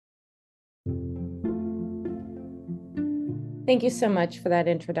Thank you so much for that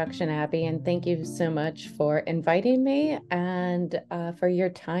introduction, Abby, and thank you so much for inviting me and for your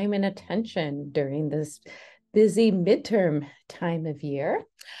time and attention during this busy midterm time of year.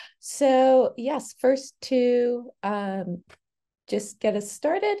 So yes, first to just get us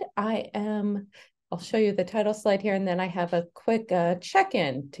started, I'll show you the title slide here, and then I have a quick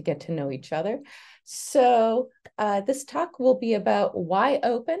check-in to get to know each other. So this talk will be about why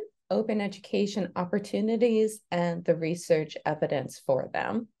open education opportunities and the research evidence for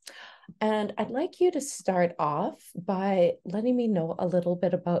them. And I'd like you to start off by letting me know a little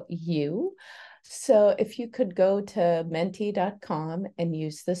bit about you. So if you could go to menti.com and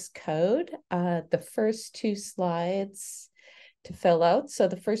use this code, the first two slides to fill out. So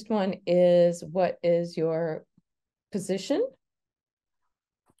the first one is, what is your position?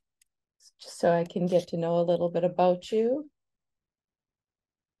 Just so I can get to know a little bit about you.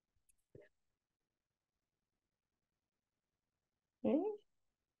 Okay.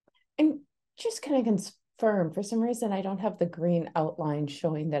 And just can I confirm, for some reason, I don't have the green outline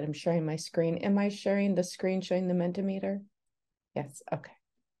showing that I'm sharing my screen. Am I sharing the screen showing the Mentimeter? Yes, okay.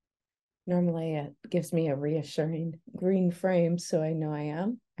 Normally it gives me a reassuring green frame, so I know I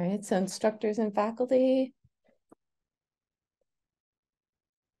am. All right, so instructors and faculty.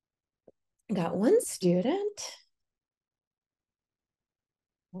 Got one student.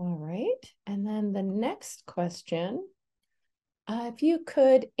 All right, and then the next question, if you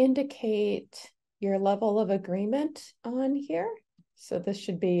could indicate your level of agreement on here. So this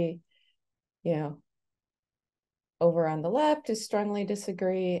should be, over on the left is strongly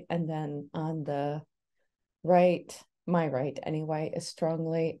disagree, and then on the right, my right anyway, is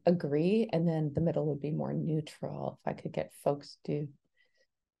strongly agree, and then the middle would be more neutral. If I could get folks to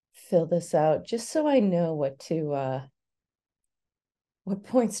fill this out, just so I know what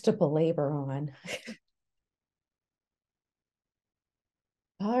points to belabor on.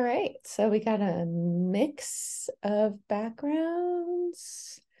 All right, so we got a mix of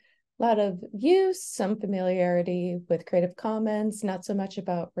backgrounds, a lot of use, some familiarity with Creative Commons, not so much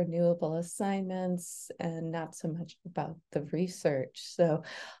about renewable assignments, and not so much about the research. So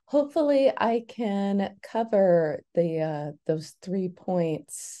hopefully I can cover those 3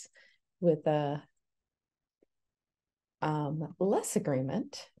 points with less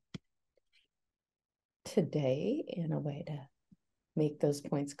agreement today in a way to make those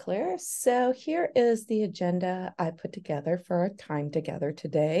points clear. So here is the agenda I put together for our time together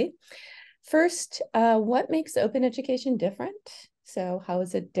today. First, what makes open education different? So how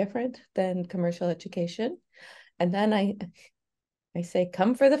is it different than commercial education? And then I say,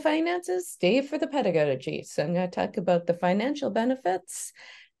 come for the finances, stay for the pedagogy. So I'm going to talk about the financial benefits.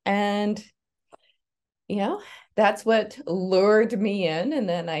 And, that's what lured me in. And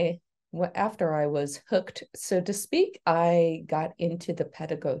then after I was hooked, so to speak, I got into the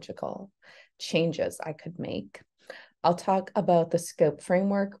pedagogical changes I could make. I'll talk about the SCOPE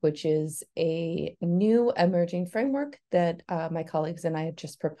framework, which is a new emerging framework that my colleagues and I have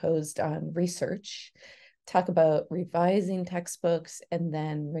just proposed on research. Talk about revising textbooks and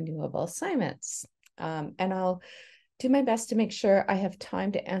then renewable assignments. And I'll do my best to make sure I have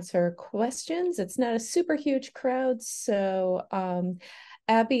time to answer questions. It's not a super huge crowd. So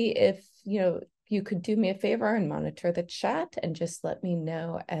Abby, if you could do me a favor and monitor the chat and just let me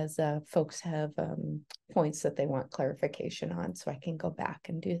know as folks have points that they want clarification on, so I can go back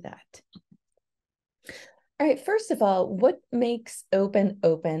and do that. All right, first of all, what makes open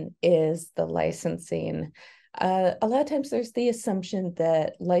is the licensing. A lot of times there's the assumption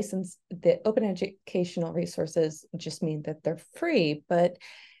that open educational resources just mean that they're free, but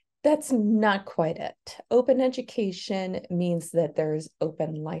that's not quite it. Open education means that there's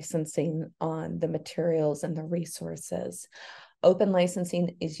open licensing on the materials and the resources. Open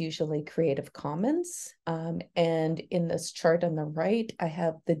licensing is usually Creative Commons. And in this chart on the right, I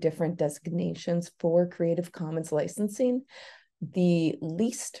have the different designations for Creative Commons licensing. The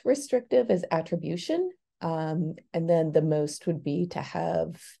least restrictive is attribution. And then the most would be to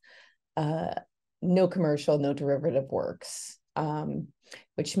have no commercial, no derivative works.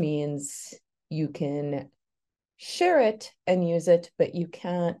 Which means you can share it and use it, but you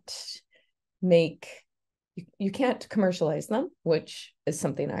can't commercialize them, which is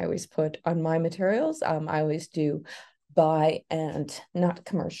something I always put on my materials. I always do buy and not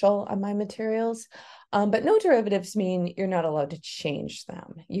commercial on my materials. But no derivatives mean you're not allowed to change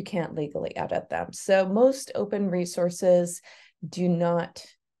them. You can't legally edit them. So most open resources do not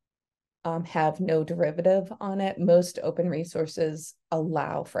have no derivative on it. Most open resources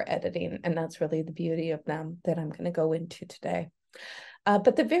allow for editing, and that's really the beauty of them that I'm going to go into today.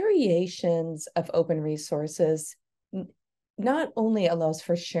 But the variations of open resources not only allows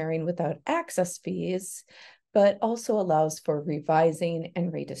for sharing without access fees, but also allows for revising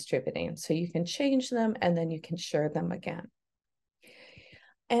and redistributing. So you can change them and then you can share them again.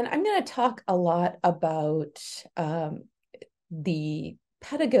 And I'm going to talk a lot about the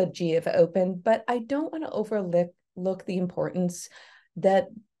pedagogy of open, but I don't want to overlook the importance that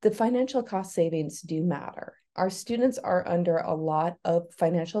the financial cost savings do matter. Our students are under a lot of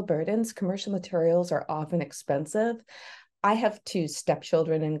financial burdens. Commercial materials are often expensive. I have two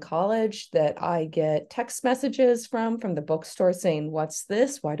stepchildren in college that I get text messages from the bookstore saying, "What's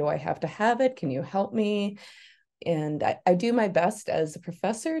this? Why do I have to have it? Can you help me?" And I do my best as a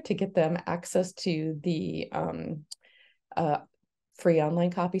professor to get them access to the free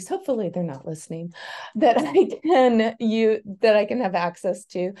online copies. Hopefully they're not listening, that I can have access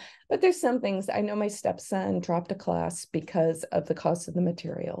to. But there's some things. I know my stepson dropped a class because of the cost of the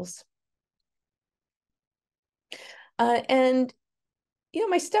materials. And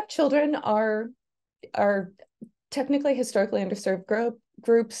my stepchildren are technically historically underserved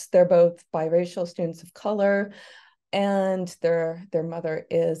groups. They're both biracial students of color, and their mother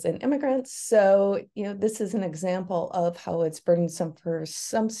is an immigrant. So, this is an example of how it's burdensome for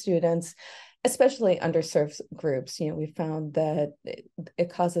some students, especially underserved groups. We found that it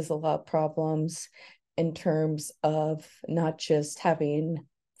causes a lot of problems in terms of not just having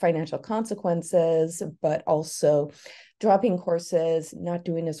financial consequences, but also dropping courses, not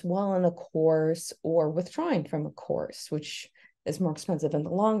doing as well in a course, or withdrawing from a course, which is more expensive in the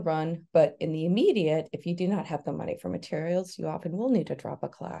long run. But in the immediate, if you do not have the money for materials, you often will need to drop a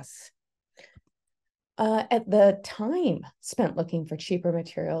class. At the time spent looking for cheaper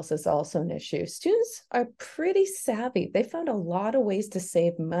materials is also an issue. Students are pretty savvy. They found a lot of ways to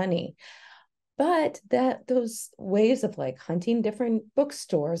save money. But those ways of like hunting different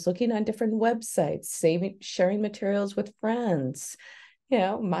bookstores, looking on different websites, sharing materials with friends,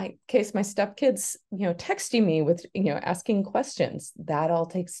 my stepkids, texting me with, asking questions, that all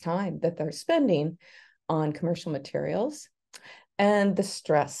takes time that they're spending on commercial materials, and the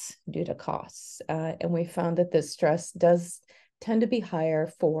stress due to costs. And we found that this stress does tend to be higher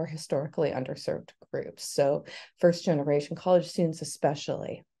for historically underserved groups. So first generation college students,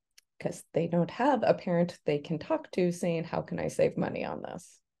 especially, because they don't have a parent they can talk to saying, "How can I save money on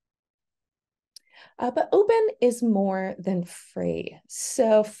this?" But open is more than free.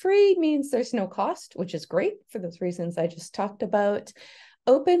 So free means there's no cost, which is great for those reasons I just talked about.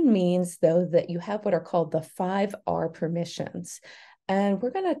 Open means, though, that you have what are called the 5R permissions. And we're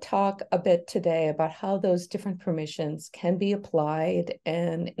going to talk a bit today about how those different permissions can be applied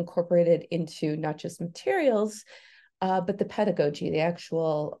and incorporated into not just materials, but the pedagogy, the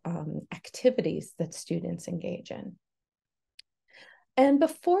actual activities that students engage in. And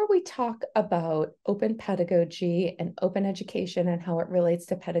before we talk about open pedagogy and open education and how it relates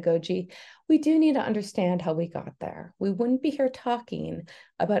to pedagogy, we do need to understand how we got there. We wouldn't be here talking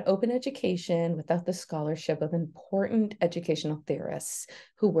about open education without the scholarship of important educational theorists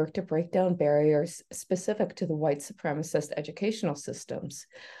who work to break down barriers specific to the white supremacist educational systems.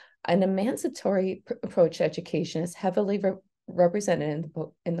 An emancipatory approach to education is heavily represented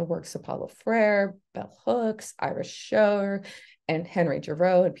in the works of Paulo Freire, Bell Hooks, Ira Schoer, and Henry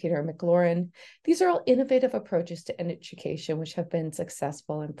Giroux and Peter McLaurin. These are all innovative approaches to education which have been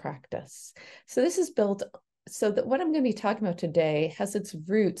successful in practice. So this is built so that what I'm going to be talking about today has its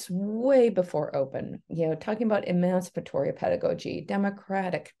roots way before open, talking about emancipatory pedagogy,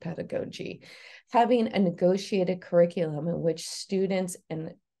 democratic pedagogy, having a negotiated curriculum in which students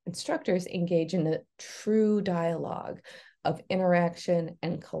and instructors engage in a true dialogue of interaction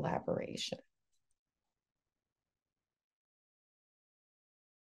and collaboration.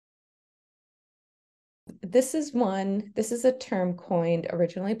 This is a term coined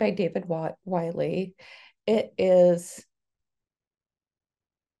originally by David Wiley. It is,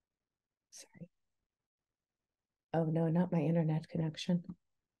 sorry. Oh no, not my internet connection.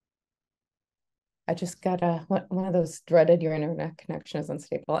 I just got one of those dreaded your internet connection is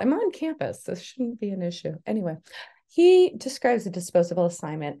unstable. I'm on campus. This shouldn't be an issue. Anyway, he describes a disposable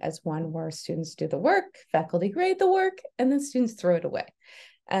assignment as one where students do the work, faculty grade the work, and then students throw it away.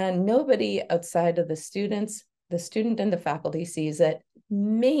 And nobody outside of the student and the faculty sees it.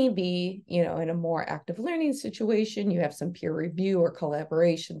 Maybe, in a more active learning situation, you have some peer review or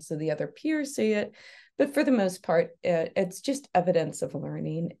collaboration so the other peers see it. But for the most part, it's just evidence of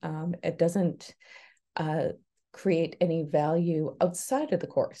learning. It doesn't create any value outside of the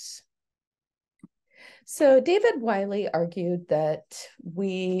course. So David Wiley argued that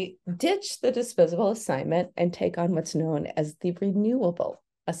we ditch the disposable assignment and take on what's known as the renewable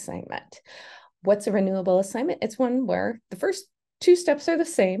assignment. what's a renewable assignment? It's one where the first two steps are the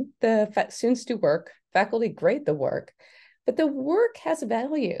same. The students do work, faculty grade the work, but the work has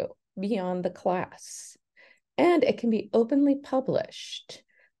value beyond the class. And it can be openly published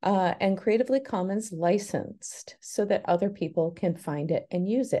and Creatively Commons licensed so that other people can find it and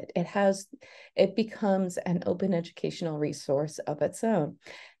use it. It becomes an open educational resource of its own.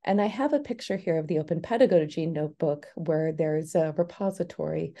 And I have a picture here of the Open Pedagogy Notebook where there's a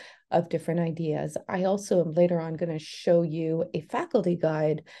repository of different ideas. I also am later on going to show you a faculty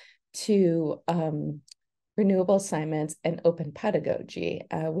guide to renewable assignments and open pedagogy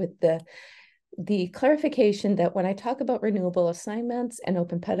with the clarification that when I talk about renewable assignments and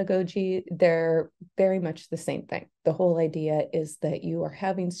open pedagogy, they're very much the same thing. The whole idea is that you are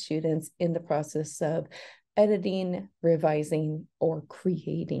having students in the process of editing, revising, or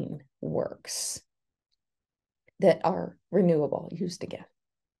creating works that are renewable, used again.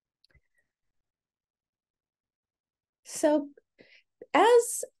 So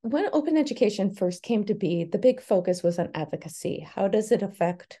when open education first came to be, the big focus was on advocacy. How does it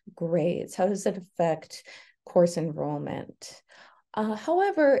affect grades? How does it affect course enrollment?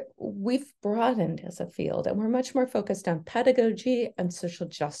 However, we've broadened as a field and we're much more focused on pedagogy and social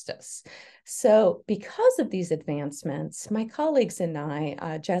justice. So because of these advancements, my colleagues and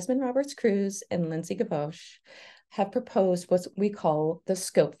I, Jasmine Roberts-Cruz and Lindsay Gavosh, have proposed what we call the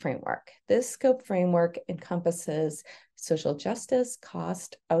SCOPE framework. This SCOPE framework encompasses social justice,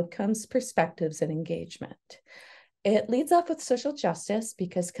 cost, outcomes, perspectives, and engagement. It leads off with social justice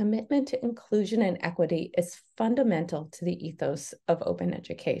because commitment to inclusion and equity is fundamental to the ethos of open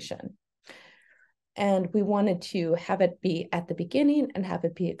education. And we wanted to have it be at the beginning and have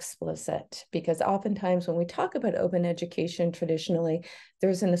it be explicit because oftentimes when we talk about open education, traditionally,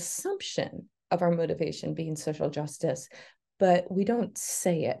 there's an assumption of our motivation being social justice, but we don't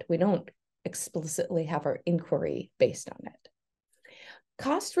say it. We don't explicitly have our inquiry based on it.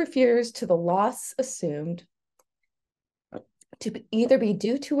 Cost refers to the loss assumed to either be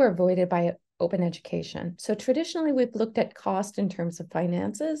due to or avoided by open education. So traditionally, we've looked at cost in terms of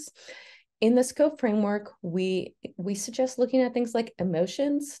finances. In the SCOPE framework, we suggest looking at things like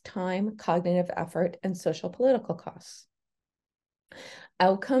emotions, time, cognitive effort, and social political costs.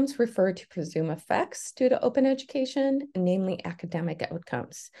 Outcomes refer to presumed effects due to open education, namely academic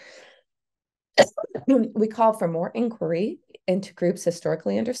outcomes. We call for more inquiry into groups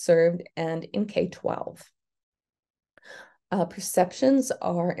historically underserved and in K-12. Perceptions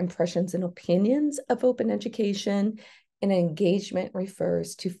are impressions and opinions of open education, and engagement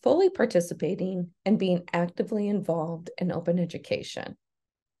refers to fully participating and being actively involved in open education.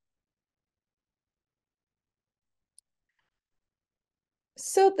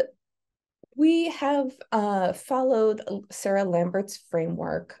 So we have followed Sarah Lambert's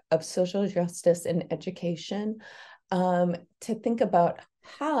framework of social justice in education to think about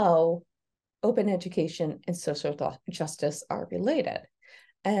how open education and social justice are related.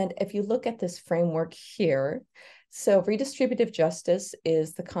 And if you look at this framework here, so redistributive justice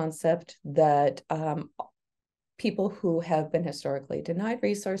is the concept that people who have been historically denied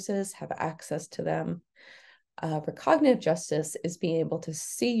resources have access to them. For cognitive justice is being able to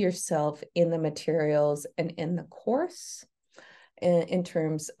see yourself in the materials and in the course in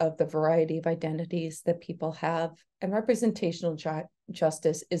terms of the variety of identities that people have. And representational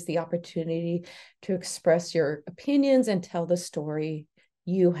justice is the opportunity to express your opinions and tell the story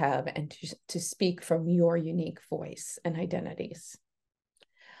you have and to speak from your unique voice and identities.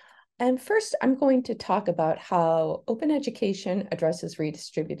 And first, I'm going to talk about how open education addresses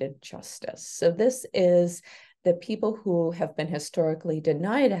redistributed justice. So this is the people who have been historically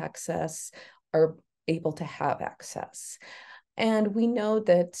denied access are able to have access. And we know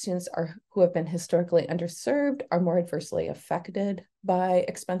that students who have been historically underserved are more adversely affected by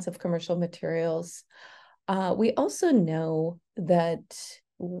expensive commercial materials. We also know that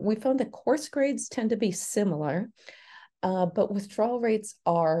we found that course grades tend to be similar, but withdrawal rates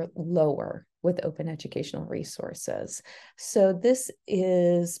are lower with open educational resources. So this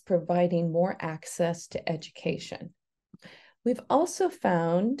is providing more access to education. We've also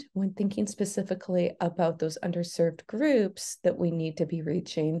found, when thinking specifically about those underserved groups that we need to be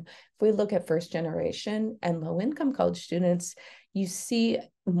reaching, if we look at first generation and low-income college students, you see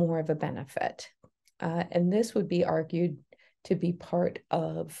more of a benefit. And this would be argued to be part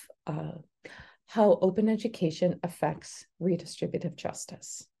of how open education affects redistributive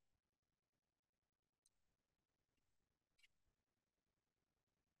justice.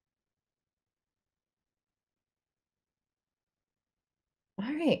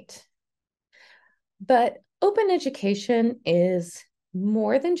 All right. But open education is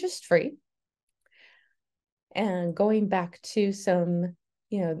more than just free. And going back to some,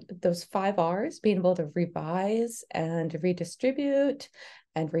 those 5 R's, being able to revise and redistribute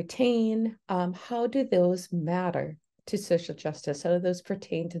and retain, how do those matter to social justice? How do those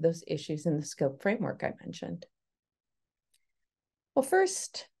pertain to those issues in the scope framework I mentioned? Well,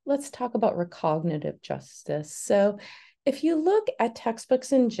 first, let's talk about recognitive justice. So if you look at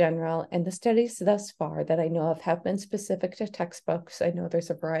textbooks in general, and the studies thus far that I know of have been specific to textbooks, I know there's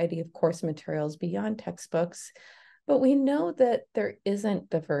a variety of course materials beyond textbooks, but we know that there isn't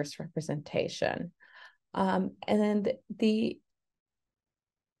diverse representation. And the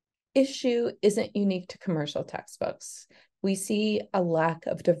issue isn't unique to commercial textbooks. We see a lack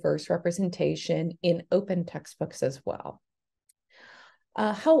of diverse representation in open textbooks as well.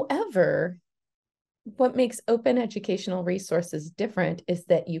 However, what makes open educational resources different is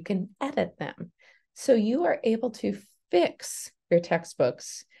that you can edit them. So you are able to fix your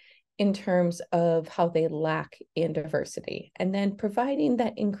textbooks in terms of how they lack in diversity. And then providing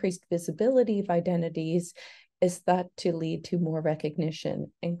that increased visibility of identities is thought to lead to more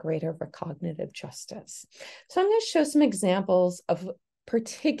recognition and greater recognitive justice. So I'm going to show some examples of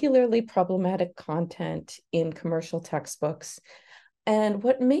particularly problematic content in commercial textbooks. And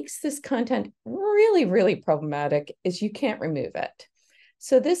what makes this content really, really problematic is you can't remove it.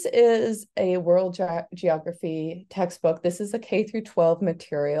 So this is a world geography textbook. This is a K through 12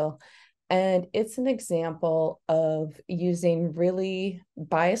 material. And it's an example of using really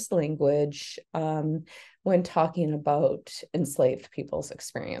biased language when talking about enslaved people's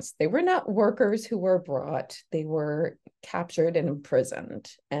experience. They were not workers who were brought. They were captured and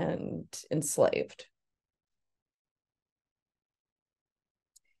imprisoned and enslaved.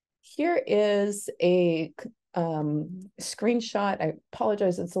 Here is a screenshot. I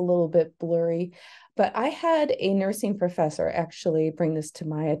apologize, it's a little bit blurry, but I had a nursing professor actually bring this to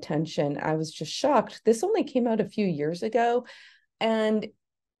my attention. I was just shocked. This only came out a few years ago, and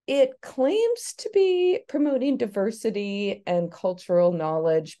it claims to be promoting diversity and cultural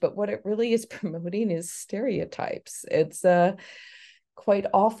knowledge, but what it really is promoting is stereotypes. It's quite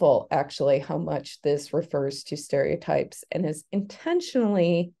awful, actually, how much this refers to stereotypes and is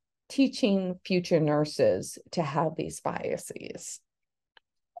intentionally teaching future nurses to have these biases.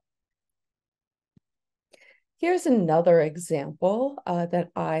 Here's another example that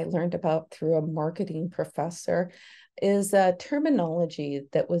I learned about through a marketing professor, is a terminology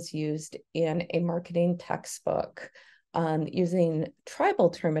that was used in a marketing textbook using tribal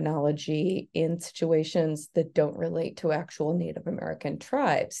terminology in situations that don't relate to actual Native American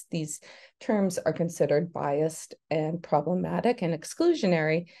tribes. These terms are considered biased and problematic and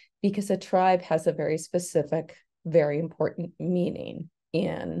exclusionary because a tribe has a very specific, very important meaning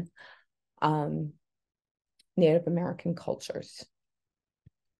in Native American cultures.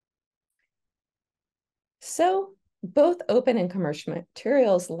 So both open and commercial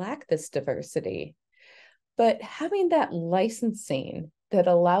materials lack this diversity, but having that licensing that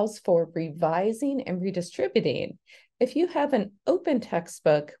allows for revising and redistributing, if you have an open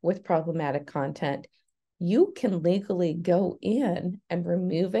textbook with problematic content, you can legally go in and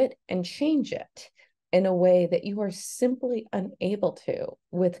remove it and change it in a way that you are simply unable to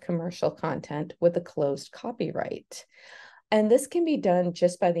with commercial content with a closed copyright. And this can be done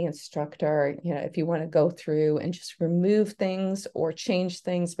just by the instructor, if you want to go through and just remove things or change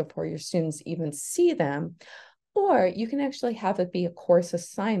things before your students even see them. Or you can actually have it be a course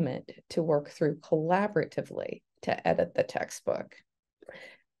assignment to work through collaboratively to edit the textbook.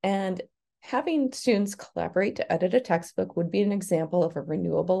 And having students collaborate to edit a textbook would be an example of a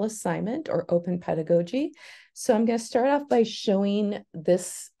renewable assignment or open pedagogy. So I'm going to start off by showing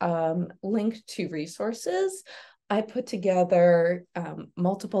this link to resources. I put together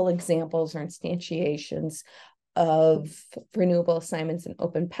multiple examples or instantiations of renewable assignments in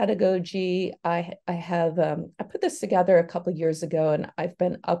open pedagogy. I put this together a couple of years ago, and I've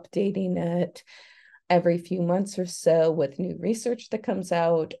been updating it every few months or so with new research that comes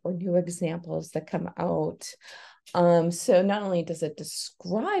out or new examples that come out. So not only does it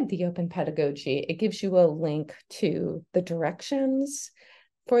describe the open pedagogy, it gives you a link to the directions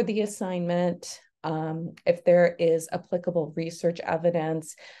for the assignment. If there is applicable research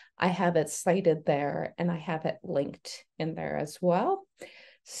evidence, I have it cited there and I have it linked in there as well.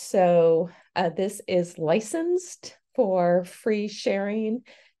 So this is licensed for free sharing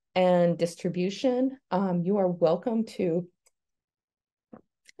and distribution. You are welcome to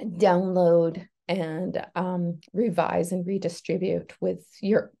download and revise and redistribute with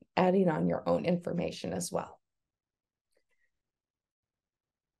your adding on your own information as well.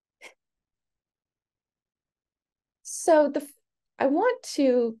 So I want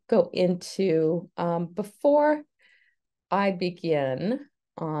to go into, before I begin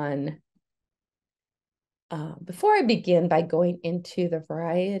by going into the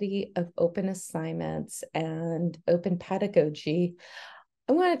variety of open assignments and open pedagogy,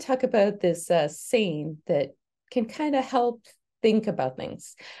 I want to talk about this saying that can kind of help think about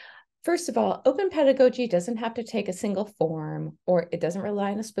things. First of all, open pedagogy doesn't have to take a single form, or it doesn't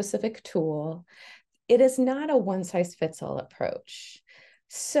rely on a specific tool. It is not a one-size-fits-all approach.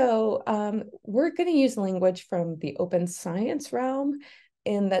 So we're going to use language from the open science realm,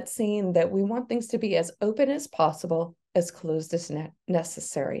 in that saying that we want things to be as open as possible, as closed as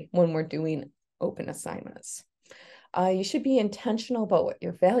necessary when we're doing open assignments. You should be intentional about what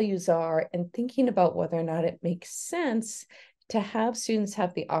your values are and thinking about whether or not it makes sense to have students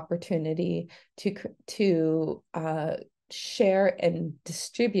have the opportunity to share and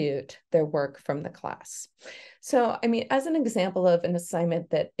distribute their work from the class. So, I mean, as an example of an assignment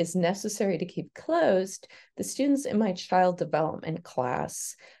that is necessary to keep closed, the students in my child development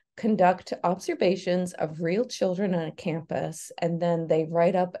class conduct observations of real children on a campus, and then they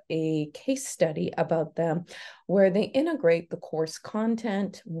write up a case study about them where they integrate the course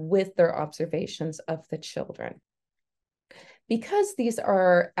content with their observations of the children. Because these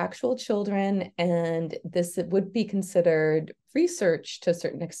are actual children and this would be considered research to a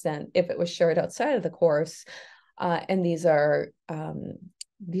certain extent if it was shared outside of the course, and these are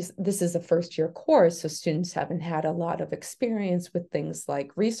this is a first-year course, so students haven't had a lot of experience with things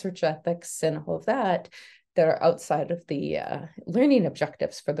like research ethics and all of that are outside of the learning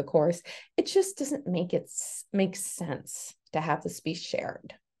objectives for the course. It just doesn't make sense to have this be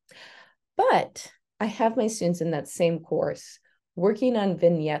shared. But I have my students in that same course working on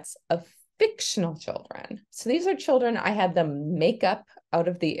vignettes of fictional children. So these are children I had them make up out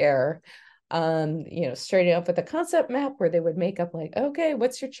of the air, starting off with a concept map where they would make up like, okay,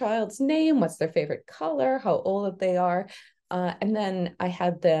 what's your child's name? What's their favorite color? How old they are? And then I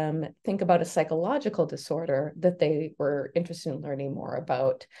had them think about a psychological disorder that they were interested in learning more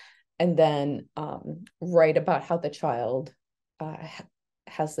about, and then write about how the child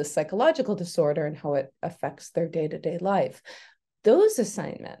has this psychological disorder and how it affects their day-to-day life. Those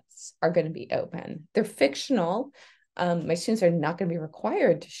assignments are going to be open. They're fictional. My students are not going to be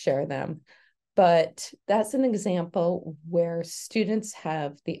required to share them, but that's an example where students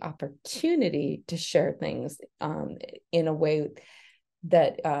have the opportunity to share things in a way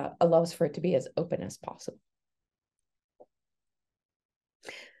that allows for it to be as open as possible.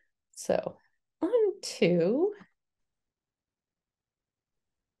 So on to,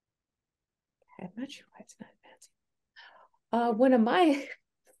 I'm not sure why it's not advancing. One of my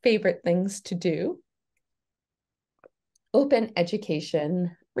favorite things to do, open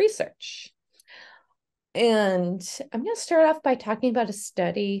education research. And I'm going to start off by talking about a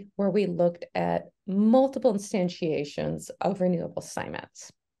study where we looked at multiple instantiations of renewable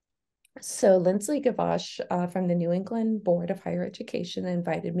assignments. So Lindsay Gavash from the New England Board of Higher Education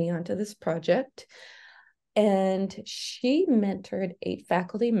invited me onto this project. And she mentored 8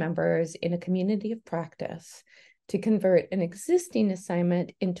 faculty members in a community of practice to convert an existing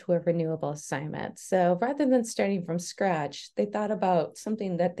assignment into a renewable assignment. So rather than starting from scratch, they thought about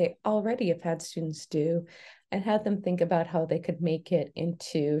something that they already have had students do and had them think about how they could make it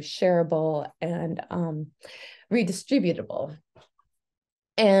into shareable and redistributable.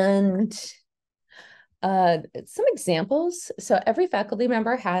 And some examples. So every faculty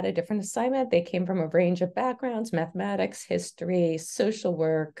member had a different assignment. They came from a range of backgrounds: mathematics, history, social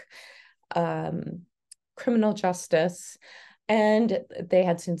work, criminal justice, and they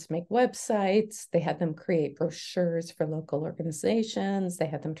had students make websites. They had them create brochures for local organizations. They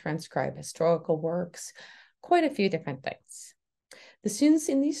had them transcribe historical works, quite a few different things. The students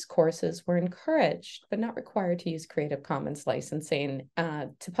in these courses were encouraged, but not required, to use Creative Commons licensing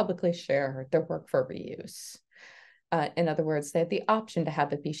to publicly share their work for reuse. In other words, they had the option to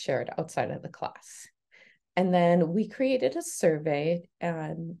have it be shared outside of the class. And then we created a survey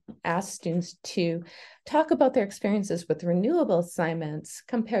and asked students to talk about their experiences with renewable assignments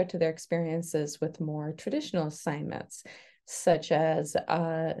compared to their experiences with more traditional assignments, such as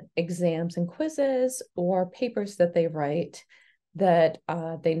exams and quizzes or papers that they write that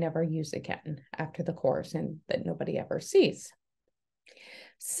they never use again after the course and that nobody ever sees.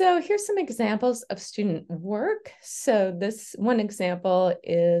 So here's some examples of student work. So this one example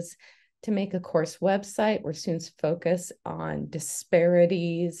is to make a course website where students focus on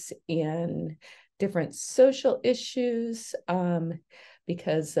disparities in different social issues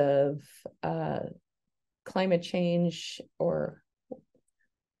because of climate change or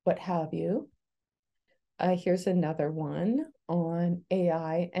what have you. Here's another one on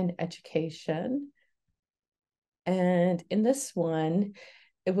AI and education. And in this one,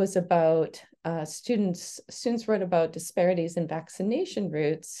 it was about students wrote about disparities in vaccination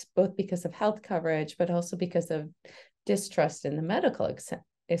routes, both because of health coverage, but also because of distrust in the medical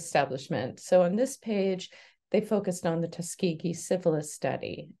establishment. So on this page, they focused on the Tuskegee syphilis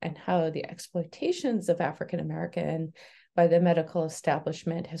study and how the exploitations of African American by the medical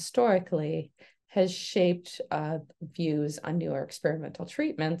establishment historically has shaped views on newer experimental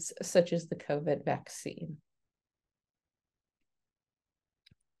treatments, such as the COVID vaccine.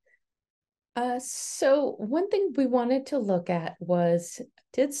 So one thing we wanted to look at was,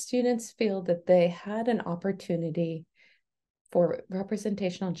 did students feel that they had an opportunity for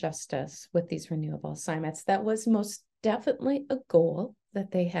representational justice with these renewable assignments? That was most definitely a goal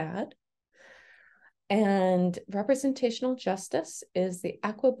that they had. And representational justice is the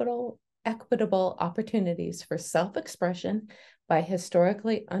equitable opportunities for self-expression by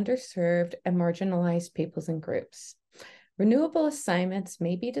historically underserved and marginalized peoples and groups. Renewable assignments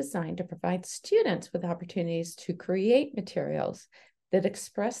may be designed to provide students with opportunities to create materials that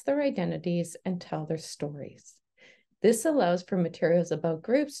express their identities and tell their stories. This allows for materials about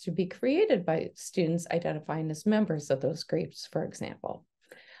groups to be created by students identifying as members of those groups, for example.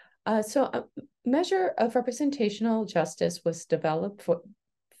 So a measure of representational justice was developed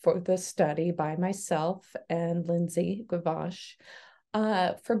for the study by myself and Lindsay Gavache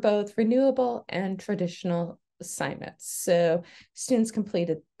for both renewable and traditional assignments. So students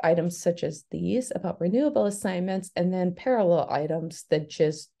completed items such as these about renewable assignments, and then parallel items that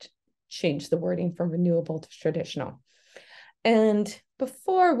just changed the wording from renewable to traditional. And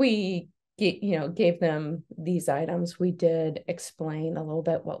before we gave them these items, we did explain a little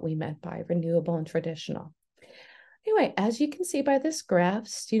bit what we meant by renewable and traditional. Anyway, as you can see by this graph,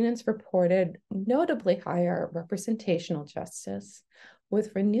 students reported notably higher representational justice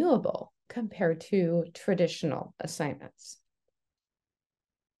with renewable compared to traditional assignments.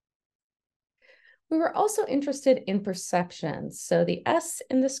 We were also interested in perceptions. So the S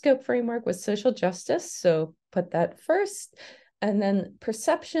in the scope framework was social justice, so put that first. And then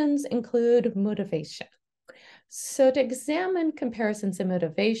perceptions include motivation. So to examine comparisons in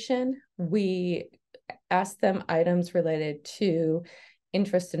motivation, we asked them items related to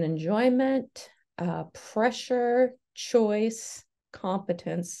interest and enjoyment, pressure, choice,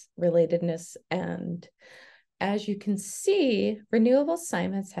 competence, relatedness, and as you can see, renewable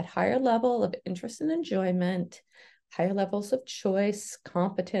assignments had higher level of interest and enjoyment, higher levels of choice,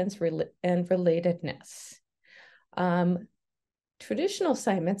 competence, and relatedness. Traditional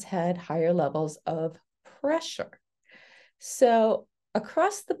assignments had higher levels of pressure. So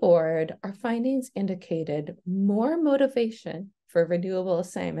across the board, our findings indicated more motivation for renewable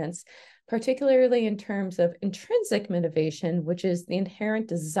assignments, particularly in terms of intrinsic motivation, which is the inherent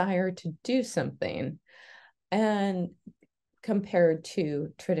desire to do something, and compared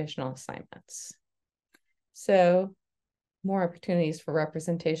to traditional assignments. So more opportunities for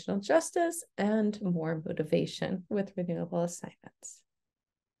representational justice and more motivation with renewable assignments.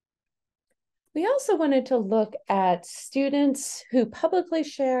 We also wanted to look at students who publicly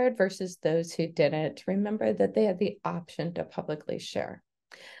shared versus those who didn't. Remember that they had the option to publicly share.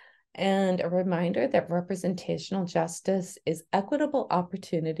 And a reminder that representational justice is equitable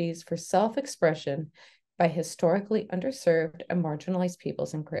opportunities for self-expression by historically underserved and marginalized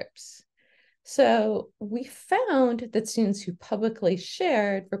peoples and groups. So we found that students who publicly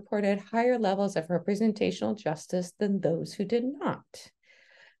shared reported higher levels of representational justice than those who did not.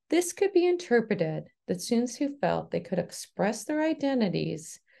 This could be interpreted that students who felt they could express their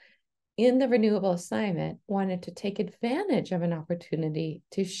identities in the renewable assignment wanted to take advantage of an opportunity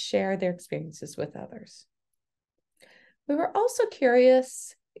to share their experiences with others. We were also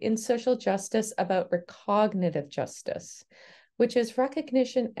curious in social justice about recognitive justice, which is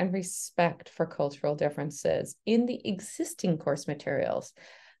recognition and respect for cultural differences in the existing course materials.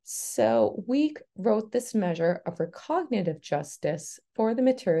 So we wrote this measure of recognitive justice for the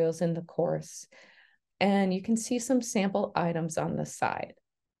materials in the course, and you can see some sample items on the side.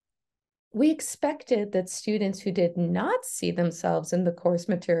 We expected that students who did not see themselves in the course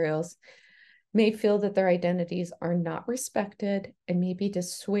materials may feel that their identities are not respected and may be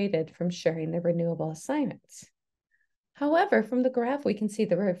dissuaded from sharing their renewable assignments. However, from the graph, we can see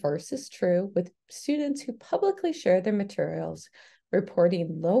the reverse is true, with students who publicly share their materials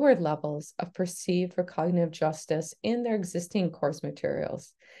reporting lower levels of perceived recognitive justice in their existing course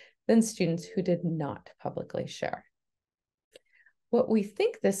materials than students who did not publicly share. What we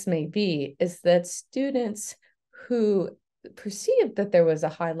think this may be is that students who perceived that there was a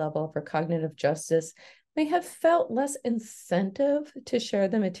high level of recognitive justice may have felt less incentive to share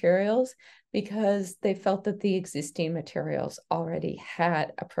the materials because they felt that the existing materials already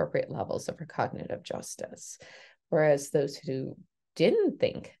had appropriate levels of cognitive justice. Whereas those who didn't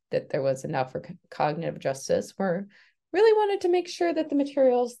think that there was enough for cognitive justice were really wanted to make sure that the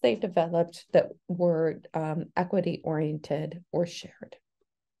materials they developed that were equity oriented were shared.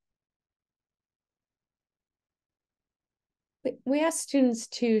 We asked students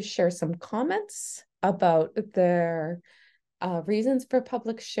to share some comments about their reasons for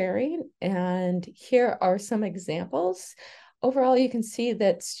public sharing, and here are some examples. Overall, you can see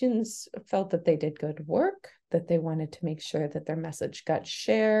that students felt that they did good work, that they wanted to make sure that their message got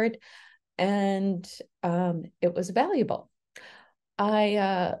shared, and it was valuable.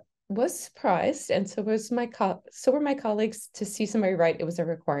 I was surprised, and so were my colleagues, to see somebody write it was a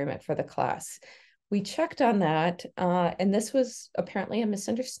requirement for the class. We checked on that, and this was apparently a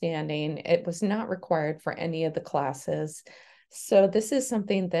misunderstanding. It was not required for any of the classes. So this is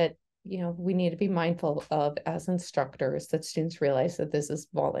something that, we need to be mindful of as instructors, that students realize that this is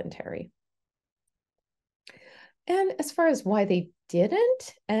voluntary. And as far as why they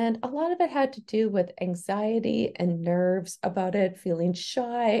didn't, and a lot of it had to do with anxiety and nerves about it, feeling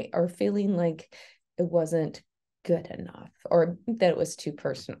shy or feeling like it wasn't good enough or that it was too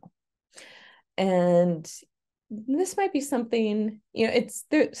personal. And this might be something,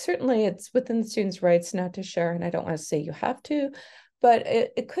 certainly it's within the students' rights not to share, and I don't want to say you have to, but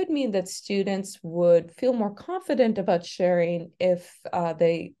it could mean that students would feel more confident about sharing if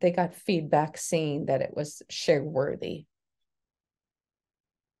they got feedback saying that it was share worthy.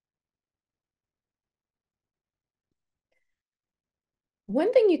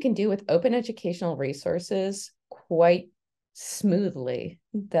 One thing you can do with open educational resources quite smoothly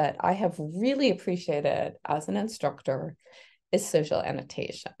that I have really appreciated as an instructor is social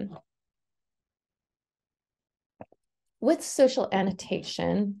annotation. With social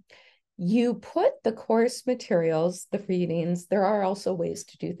annotation, you put the course materials, the readings, there are also ways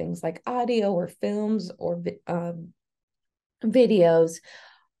to do things like audio or films or videos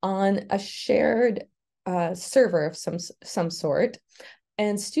on a shared server of some sort.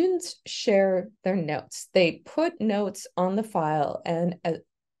 And students share their notes. They put notes on the file, and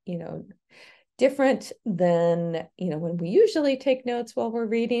different than when we usually take notes while we're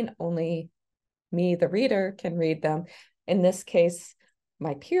reading, only me, the reader, can read them. In this case,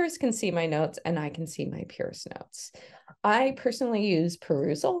 my peers can see my notes and I can see my peers' notes. I personally use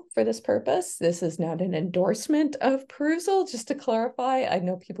Perusall for this purpose. This is not an endorsement of Perusall, just to clarify. I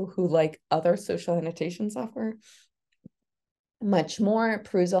know people who like other social annotation software much more.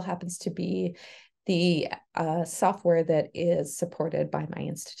 Perusall happens to be the software that is supported by my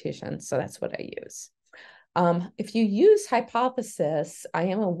institution, so that's what I use. If you use Hypothesis, I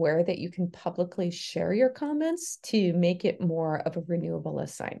am aware that you can publicly share your comments to make it more of a renewable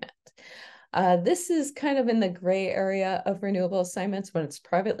assignment. This is kind of in the gray area of renewable assignments when it's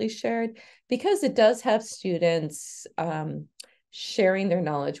privately shared, because it does have students sharing their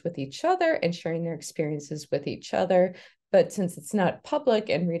knowledge with each other and sharing their experiences with each other. But since it's not public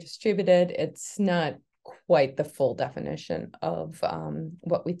and redistributed, it's not quite the full definition of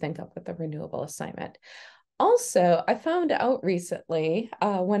what we think of with a renewable assignment. Also, I found out recently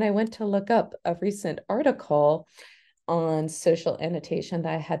when I went to look up a recent article on social annotation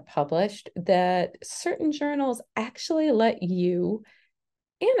that I had published, that certain journals actually let you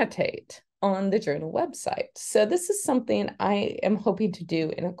annotate on the journal website. So this is something I am hoping to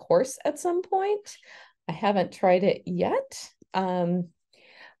do in a course at some point. I haven't tried it yet,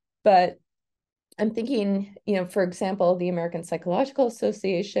 but I'm thinking, for example, the American Psychological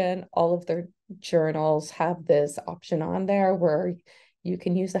Association, all of their journals have this option on there where you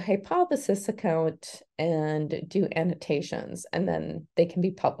can use a Hypothesis account and do annotations, and then they can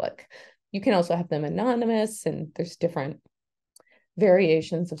be public. You can also have them anonymous, and there's different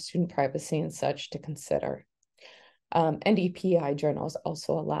variations of student privacy and such to consider. NDPI journals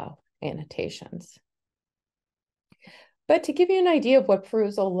also allow annotations. But to give you an idea of what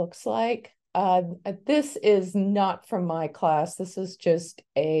Perusall looks like, this is not from my class. This is just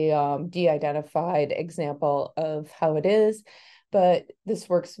a de-identified example of how it is, but this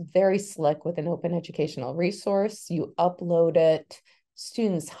works very slick with an open educational resource. You upload it,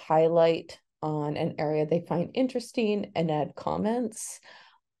 students highlight on an area they find interesting and add comments.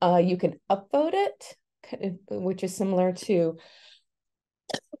 You can upvote it, which is similar to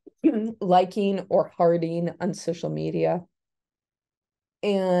liking or hearting on social media.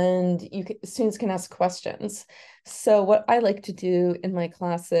 And students can ask questions. So what I like to do in my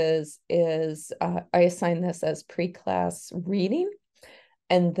classes is I assign this as pre-class reading.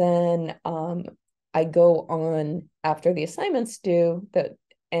 And then I go on after the assignments due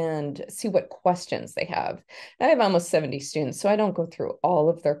and see what questions they have. I have almost 70 students, so I don't go through all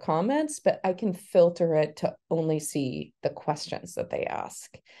of their comments, but I can filter it to only see the questions that they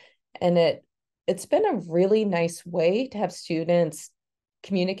ask. And it's been a really nice way to have students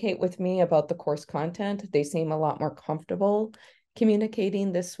communicate with me about the course content. They seem a lot more comfortable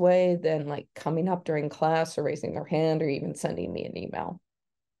communicating this way than like coming up during class or raising their hand or even sending me an email.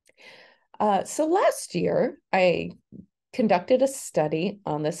 So last year, I conducted a study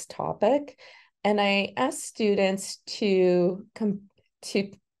on this topic, and I asked students to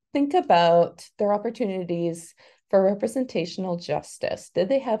think about their opportunities for representational justice. Did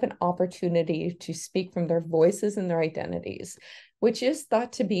they have an opportunity to speak from their voices and their identities, which is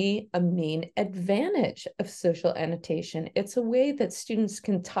thought to be a main advantage of social annotation? It's a way that students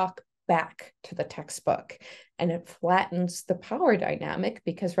can talk back to the textbook, and it flattens the power dynamic,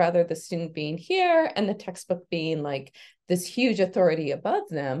 because rather the student being here and the textbook being like this huge authority above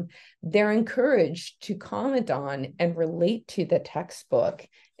them, they're encouraged to comment on and relate to the textbook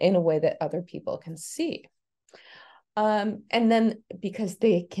in a way that other people can see. And then because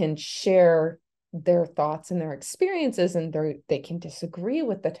they can share their thoughts and their experiences, and they can disagree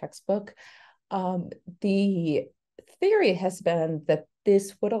with the textbook, the theory has been that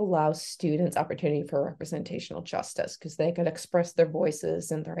this would allow students opportunity for representational justice, because they could express their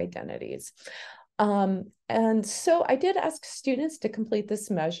voices and their identities. And so I did ask students to complete this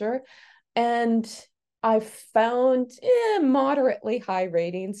measure, and I found moderately high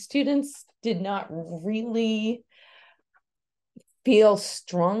ratings. Students did not really feel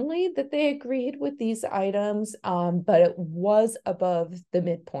strongly that they agreed with these items, but it was above the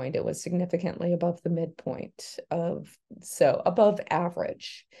midpoint. It was significantly above the midpoint so above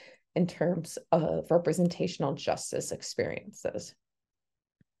average in terms of representational justice experiences.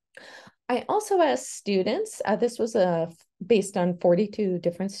 I also asked students, this was based on 42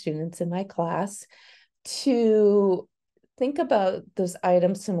 different students in my class, to think about those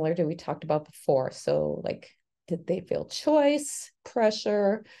items similar to we talked about before. So like, did they feel choice,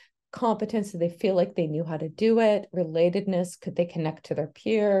 pressure, competence? Did they feel like they knew how to do it? Relatedness, could they connect to their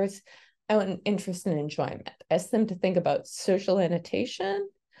peers? And interest and enjoyment. Ask them to think about social annotation,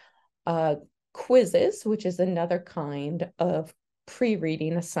 quizzes, which is another kind of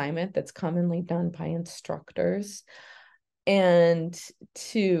pre-reading assignment that's commonly done by instructors, and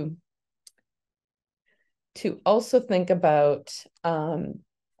to also think about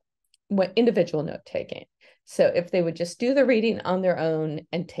what individual note taking. So if they would just do the reading on their own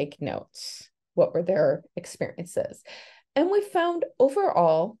and take notes, what were their experiences? And we found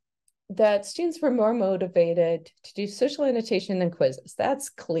overall that students were more motivated to do social annotation than quizzes. That's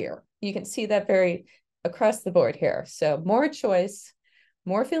clear. You can see that very across the board here. So more choice,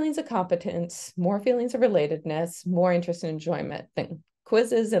 more feelings of competence, more feelings of relatedness, more interest and enjoyment than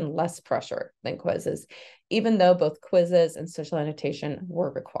quizzes, and less pressure than quizzes, even though both quizzes and social annotation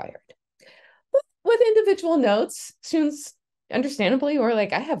were required. With individual notes, students understandably were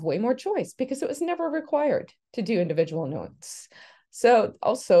like, I have way more choice, because it was never required to do individual notes. So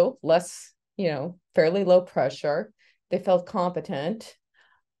also less, fairly low pressure. They felt competent.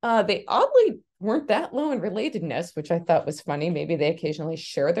 They oddly weren't that low in relatedness, which I thought was funny. Maybe they occasionally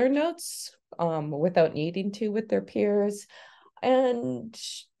share their notes without needing to with their peers. And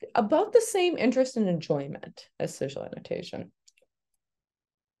about the same interest and enjoyment as social annotation.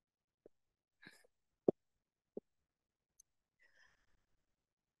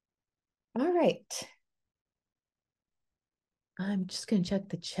 All right. I'm just going to check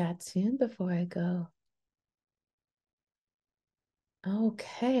the chat soon before I go.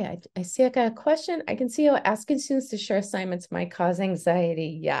 Okay, I see I got a question. I can see how asking students to share assignments might cause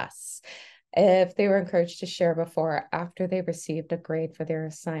anxiety. Yes. If they were encouraged to share before or after they received a grade for their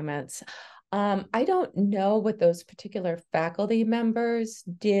assignments. I don't know what those particular faculty members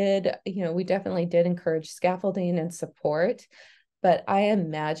did. We definitely did encourage scaffolding and support, but I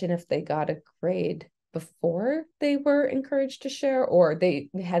imagine if they got a grade before they were encouraged to share, or they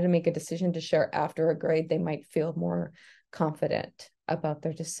had to make a decision to share after a grade, they might feel more confident about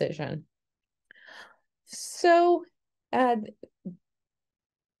their decision. So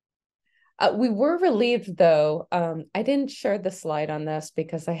we were relieved, though. I didn't share the slide on this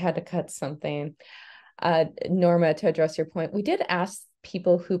because I had to cut something. Norma, to address your point, we did ask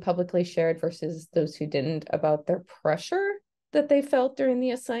people who publicly shared versus those who didn't about their pressure that they felt during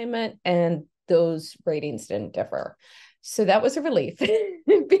the assignment, and those ratings didn't differ. So that was a relief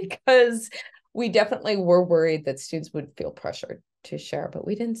because we definitely were worried that students would feel pressured to share, but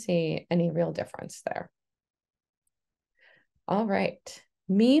we didn't see any real difference there. All right.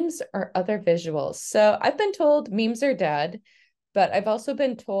 memes or other visuals. So I've been told memes are dead, but I've also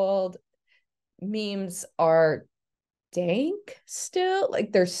been told memes are dank still.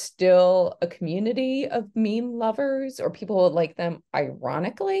 Like there's still a community of meme lovers or people who like them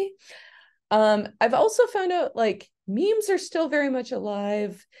ironically. I've also found out like memes are still very much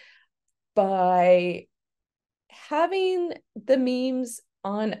alive by having the memes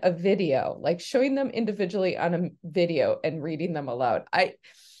on a video, like showing them individually on a video and reading them aloud. My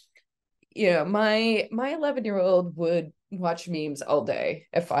 11-year-old would watch memes all day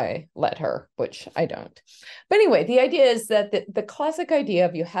if I let her, which I don't. But anyway, the idea is that the classic idea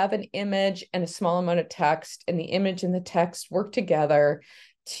of you have an image and a small amount of text, and the image and the text work together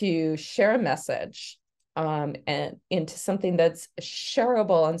to share a message and into something that's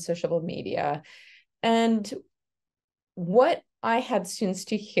shareable on social media. And what I had students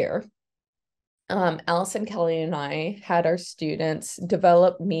do here, Allison Kelly and I had our students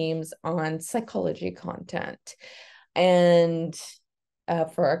develop memes on psychology content. And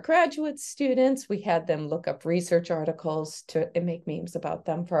for our graduate students, we had them look up research articles and make memes about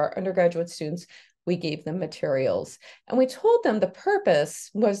them. For our undergraduate students, we gave them materials. And we told them the purpose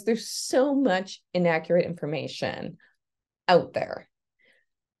was there's so much inaccurate information out there.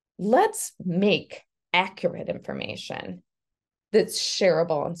 Let's make accurate information that's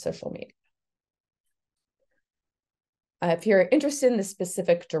shareable on social media. If you're interested in the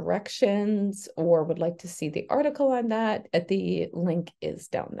specific directions or would like to see the article on that, the link is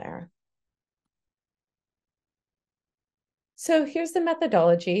down there. So here's the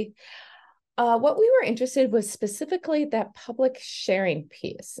methodology. What we were interested in was specifically that public sharing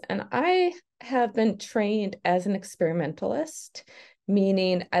piece. And I have been trained as an experimentalist,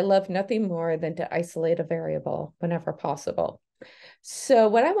 meaning I love nothing more than to isolate a variable whenever possible. So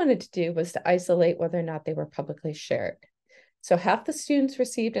what I wanted to do was to isolate whether or not they were publicly shared. So half the students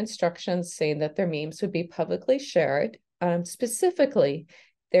received instructions saying that their memes would be publicly shared. Specifically,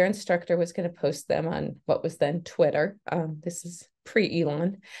 their instructor was going to post them on what was then Twitter. This is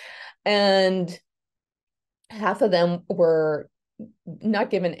pre-Elon. And half of them were not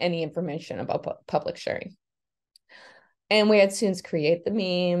given any information about public sharing. And we had students create the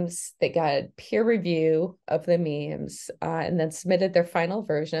memes. They got peer review of the memes and then submitted their final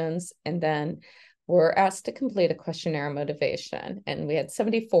versions. And then were asked to complete a questionnaire on motivation. And we had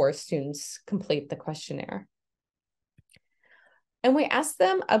 74 students complete the questionnaire. And we asked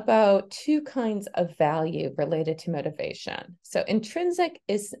them about two kinds of value related to motivation. So intrinsic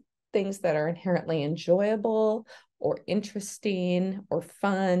is things that are inherently enjoyable or interesting or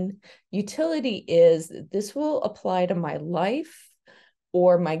fun. Utility is this will apply to my life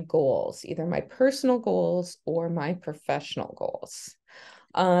or my goals, either my personal goals or my professional goals.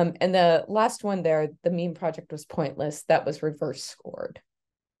 And the last one there, the meme project was pointless. That was reverse scored.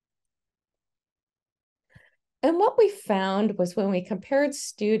 And what we found was when we compared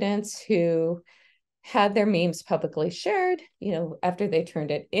students who had their memes publicly shared, after they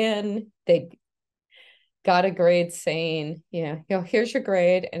turned it in, they got a grade saying, here's your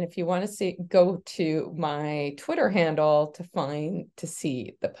grade. And if you want to see, go to my Twitter handle to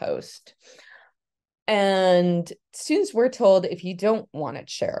see the post. And students were told, if you don't want it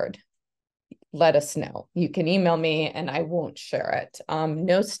shared, let us know. You can email me and I won't share it.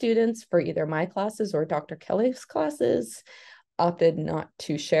 No students for either my classes or Dr. Kelly's classes opted not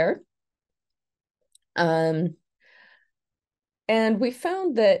to share. And we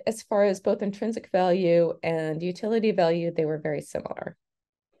found that as far as both intrinsic value and utility value, they were very similar.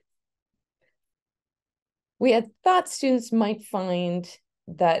 We had thought students might find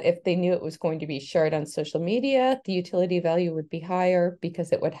that if they knew it was going to be shared on social media, the utility value would be higher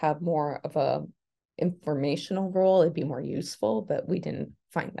because it would have more of a informational role. It'd be more useful, but we didn't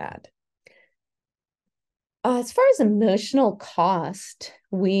find that. As far as emotional cost,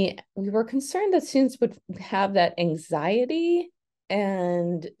 we were concerned that students would have that anxiety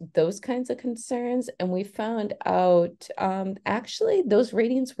and those kinds of concerns. And we found out actually those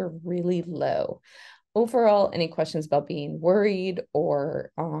ratings were really low. Overall, any questions about being worried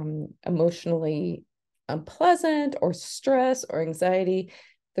or emotionally unpleasant or stress or anxiety,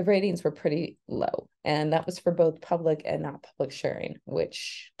 the ratings were pretty low. And that was for both public and not public sharing,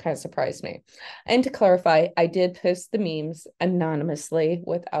 which kind of surprised me. And to clarify, I did post the memes anonymously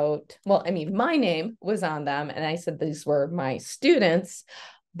my name was on them. And I said these were my students,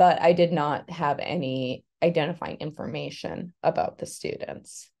 but I did not have any identifying information about the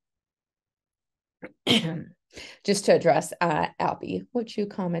students. Just to address Abby, what you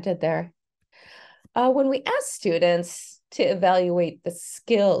commented there. When we asked students to evaluate the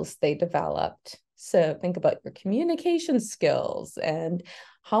skills they developed, So think about your communication skills and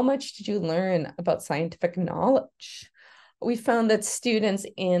how much did you learn about scientific knowledge? We found that students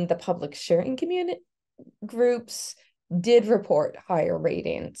in the public sharing community groups did report higher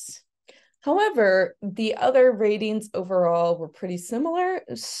ratings. However, the other ratings overall were pretty similar,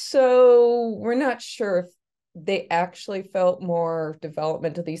 so we're not sure if they actually felt more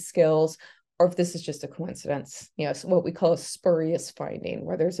development of these skills or if this is just a coincidence, so what we call a spurious finding,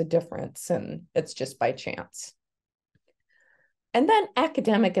 where there's a difference and it's just by chance. And then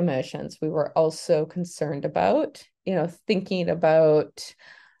academic emotions, we were also concerned about, thinking about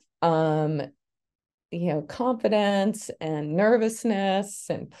confidence and nervousness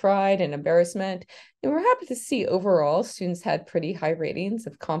and pride and embarrassment. And we're happy to see overall students had pretty high ratings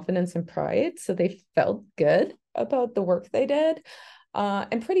of confidence and pride. So they felt good about the work they did,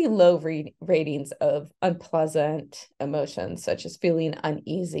 and pretty low ratings of unpleasant emotions, such as feeling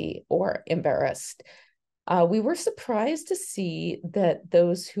uneasy or embarrassed. We were surprised to see that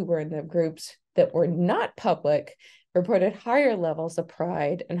those who were in the groups that were not public reported higher levels of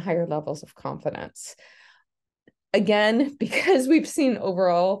pride and higher levels of confidence. Again, because we've seen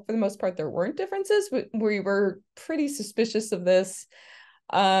overall, for the most part, there weren't differences, we were pretty suspicious of this,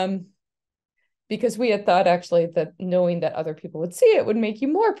 because we had thought actually that knowing that other people would see it would make you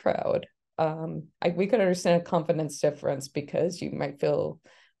more proud. We could understand a confidence difference because you might feel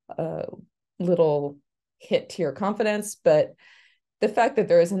a little hit to your confidence, but the fact that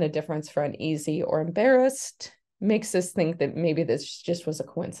there isn't a difference for uneasy or embarrassed makes us think that maybe this just was a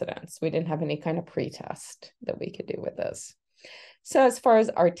coincidence. We didn't have any kind of pretest that we could do with this. So as far as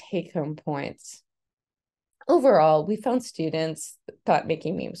our take-home points, overall, we found students thought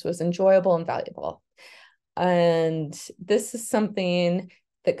making memes was enjoyable and valuable. And this is something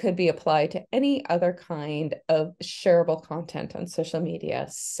that could be applied to any other kind of shareable content on social media.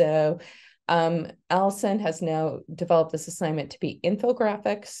 So Allison has now developed this assignment to be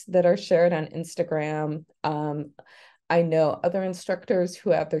infographics that are shared on Instagram. I know other instructors who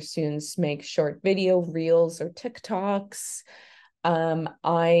have their students make short video reels or TikToks.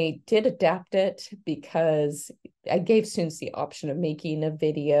 I did adapt it because I gave students the option of making a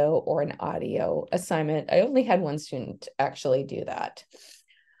video or an audio assignment. I only had one student actually do that.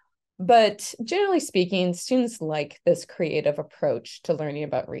 But generally speaking, students like this creative approach to learning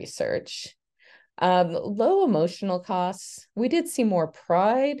about research. Low emotional costs. We did see more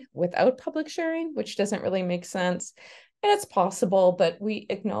pride without public sharing, which doesn't really make sense. And it's possible, but we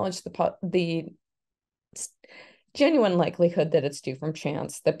acknowledge the genuine likelihood that it's due from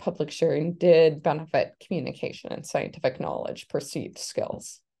chance that public sharing did benefit communication and scientific knowledge, perceived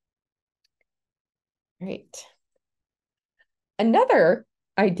skills. Right. Another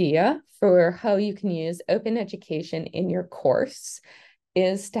idea for how you can use open education in your course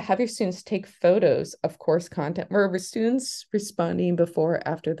is to have your students take photos of course content where students responding before,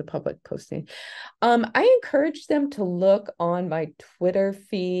 after the public posting. I encouraged them to look on my Twitter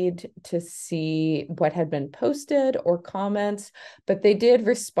feed to see what had been posted or comments, but they did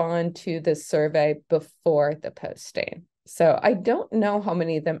respond to the survey before the posting. So I don't know how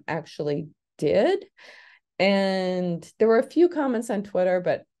many of them actually did. And there were a few comments on Twitter,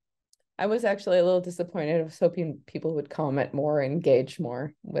 but I was actually a little disappointed. I was hoping people would comment more, engage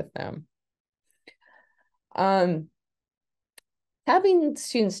more with them. Having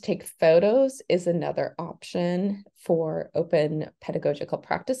students take photos is another option for open pedagogical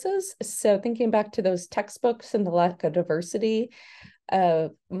practices. So thinking back to those textbooks and the lack of diversity,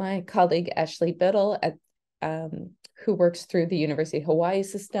 my colleague Ashley Biddle at who works through the University of Hawaii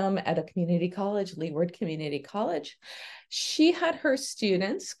system at a community college, Leeward Community College. She had her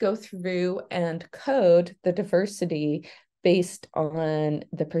students go through and code the diversity based on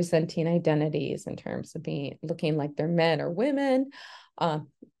the presenting identities in terms of looking like they're men or women,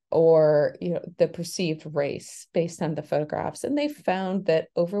 or the perceived race based on the photographs. And they found that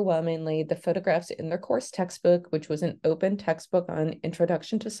overwhelmingly the photographs in their course textbook, which was an open textbook on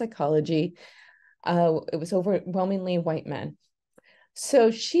Introduction to Psychology, it was overwhelmingly white men. So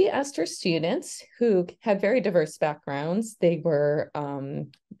she asked her students, who had very diverse backgrounds, they were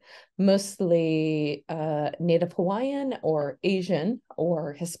mostly Native Hawaiian or Asian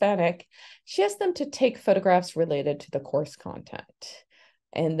or Hispanic. She asked them to take photographs related to the course content.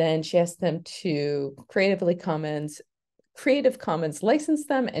 And then she asked them to Creative Commons license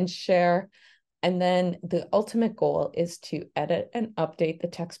them and share. And then the ultimate goal is to edit and update the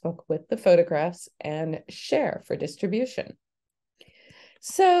textbook with the photographs and share for distribution.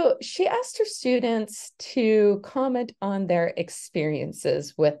 So she asked her students to comment on their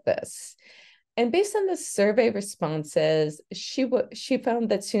experiences with this. And based on the survey responses, she found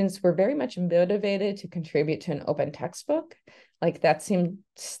that students were very much motivated to contribute to an open textbook. Like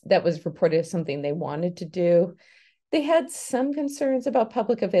that was reported as something they wanted to do. They had some concerns about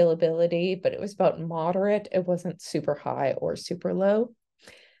public availability, but it was about moderate. It wasn't super high or super low.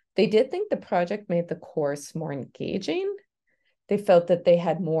 They did think the project made the course more engaging. They felt that they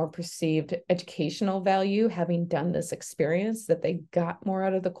had more perceived educational value having done this experience, that they got more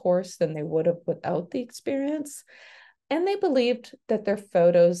out of the course than they would have without the experience. And they believed that their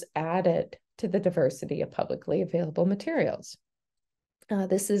photos added to the diversity of publicly available materials.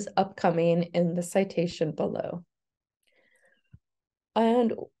 This is upcoming in the citation below.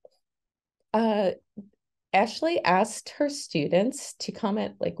 And Ashley asked her students to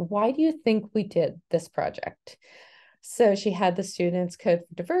comment, like, why do you think we did this project? So she had the students code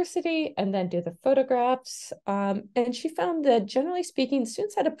for diversity and then do the photographs. And she found that generally speaking,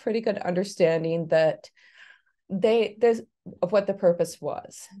 students had a pretty good understanding that of what the purpose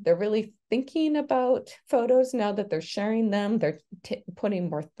was. They're really thinking about photos now that they're sharing them. They're putting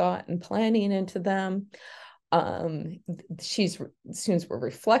more thought and planning into them. Students were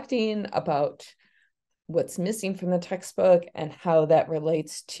reflecting about what's missing from the textbook and how that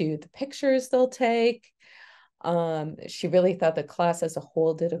relates to the pictures they'll take. She really thought the class as a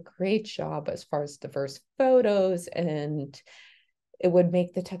whole did a great job as far as diverse photos, and it would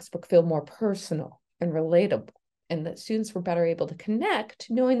make the textbook feel more personal and relatable, and that students were better able to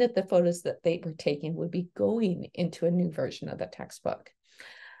connect knowing that the photos that they were taking would be going into a new version of the textbook.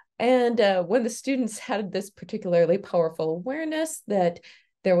 And when the students had this particularly powerful awareness that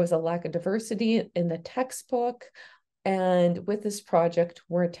there was a lack of diversity in the textbook, and with this project,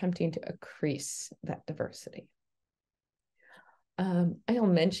 we're attempting to increase that diversity. I'll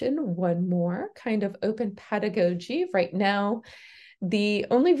mention one more kind of open pedagogy. Right now, the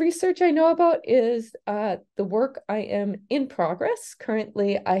only research I know about is the work I am in progress.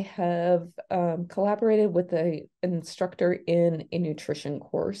 Currently, I have collaborated with an instructor in a nutrition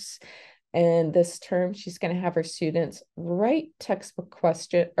course. And this term, she's going to have her students write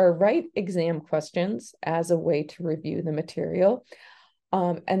write exam questions as a way to review the material.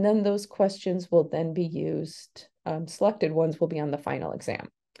 And then those questions will then be used, selected ones will be on the final exam.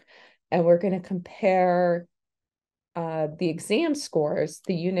 And we're going to compare the exam scores,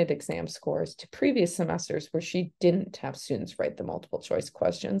 the unit exam scores, to previous semesters where she didn't have students write the multiple choice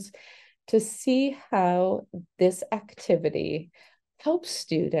questions, to see how this activity helps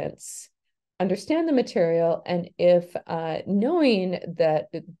students understand the material, and if knowing that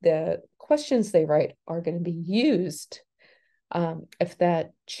the questions they write are going to be used, if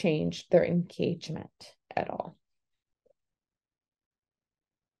that changed their engagement at all.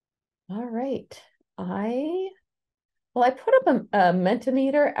 All right. I put up a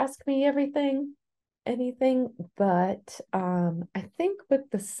Mentimeter, ask me anything, but I think with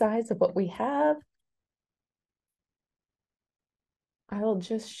the size of what we have, I'll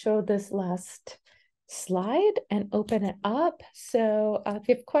just show this last slide and open it up. So if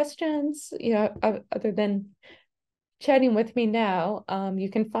you have questions, other than chatting with me now, you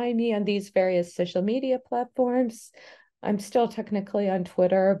can find me on these various social media platforms. I'm still technically on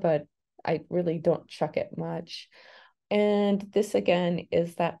Twitter, but I really don't check it much. And this again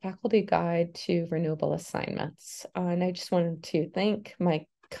is that faculty guide to renewable assignments. And I just wanted to thank my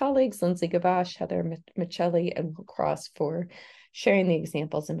colleagues, Lindsay Gavash, Heather Michelli, and Will Cross for sharing the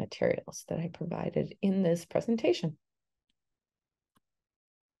examples and materials that I provided in this presentation.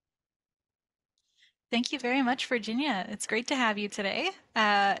 Thank you very much, Virginia. It's great to have you today.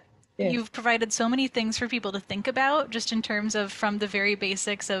 You've provided so many things for people to think about, just in terms of from the very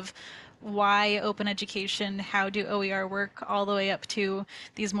basics of why open education, how do OER work, all the way up to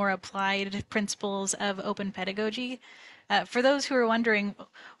these more applied principles of open pedagogy. For those who are wondering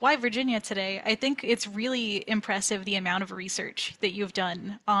why Virginia today, I think it's really impressive the amount of research that you've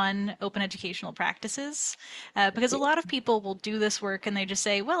done on open educational practices, because a lot of people will do this work and they just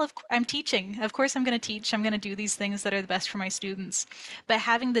say, well, I'm teaching. Of course I'm going to teach. I'm going to do these things that are the best for my students. But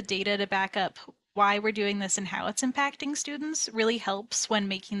having the data to back up why we're doing this and how it's impacting students really helps when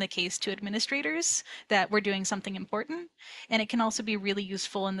making the case to administrators that we're doing something important. And it can also be really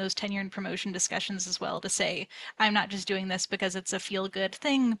useful in those tenure and promotion discussions as well to say, I'm not just doing this because it's a feel-good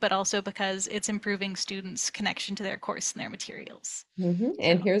thing, but also because it's improving students' connection to their course and their materials.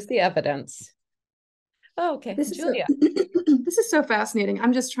 And here's the evidence. Oh, okay, Julia. This is so fascinating.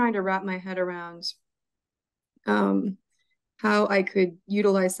 I'm just trying to wrap my head around how I could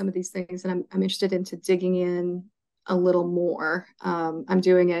utilize some of these things, and I'm interested into digging in a little more. I'm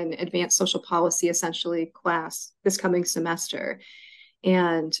doing an advanced social policy, essentially, class this coming semester.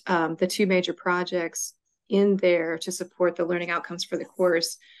 And the two major projects in there to support the learning outcomes for the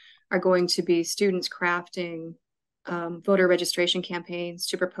course are going to be students crafting voter registration campaigns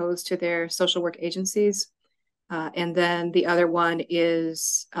to propose to their social work agencies. And then the other one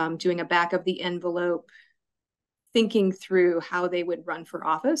is doing a back of the envelope, thinking through how they would run for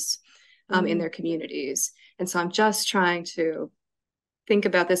office in their communities. And so I'm just trying to think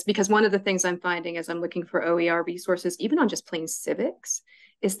about this, because one of the things I'm finding as I'm looking for OER resources, even on just plain civics,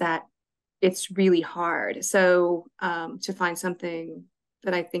 is that it's really hard. So to find something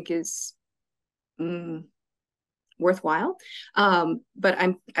that I think is worthwhile.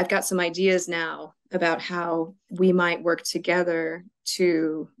 But I've got some ideas now about how we might work together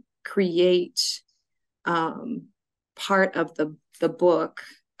to create part of the book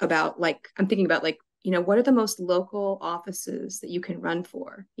about, like, I'm thinking about, like, you know, what are the most local offices that you can run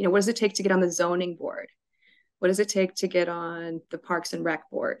for? You know, what does it take to get on the zoning board? What does it take to get on the Parks and Rec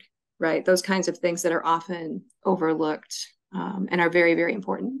board, right? Those kinds of things that are often overlooked and are very, very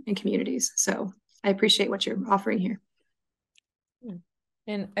important in communities. So I appreciate what you're offering here.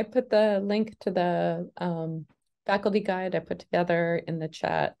 And I put the link to the faculty guide I put together in the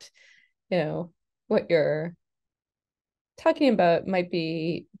chat. You know, what you're talking about might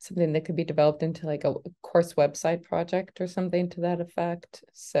be something that could be developed into like a course website project or something to that effect.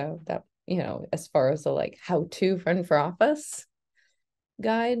 So that, you know, as far as the like how to run for office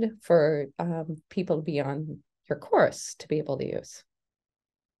guide for people to be on your course to be able to use.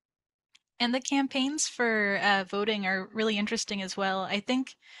 And the campaigns for voting are really interesting as well. I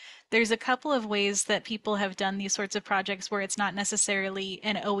think there's a couple of ways that people have done these sorts of projects where it's not necessarily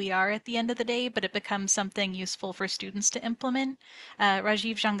an OER at the end of the day, but it becomes something useful for students to implement.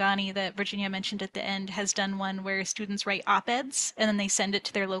 Rajiv Jangani, that Virginia mentioned at the end, has done one where students write op-eds and then they send it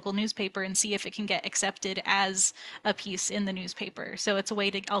to their local newspaper and see if it can get accepted as a piece in the newspaper. So it's a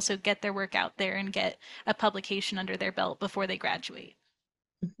way to also get their work out there and get a publication under their belt before they graduate.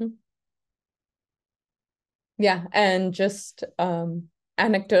 Mm-hmm. Yeah, and just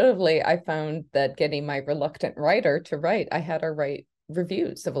anecdotally, I found that getting my reluctant writer to write, I had her write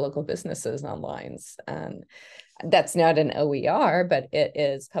reviews of local businesses online. And that's not an OER, but it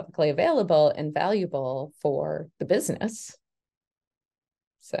is publicly available and valuable for the business.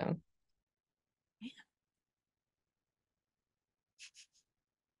 So.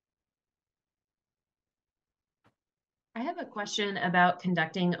 I have a question about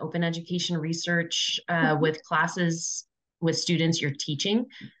conducting open education research with classes with students you're teaching.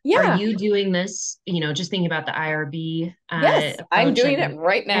 Yeah. Are you doing this, you know, just thinking about the IRB yes, I'm doing it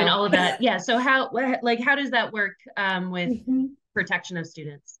right now. And all of that. Yeah. So how does that work with protection of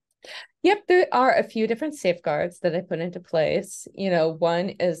students? Yep, there are a few different safeguards that I put into place. You know, one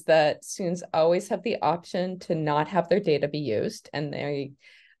is that students always have the option to not have their data be used. And they,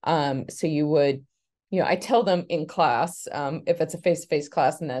 so you would, you know, I tell them in class, if it's a face-to-face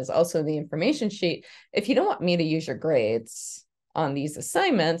class, and there's also the information sheet, if you don't want me to use your grades on these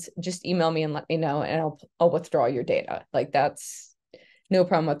assignments, just email me and let me know, and I'll withdraw your data. Like, that's no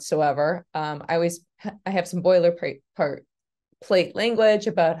problem whatsoever. I have some boilerplate language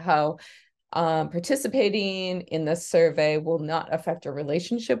about how participating in this survey will not affect your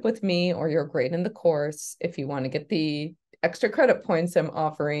relationship with me or your grade in the course. If you want to get the extra credit points I'm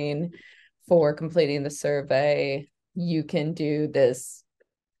offering for completing the survey, you can do this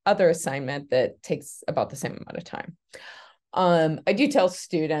other assignment that takes about the same amount of time. I do tell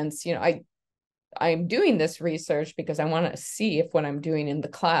students, you know, I'm doing this research because I want to see if what I'm doing in the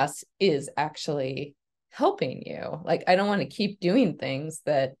class is actually helping you. Like, I don't want to keep doing things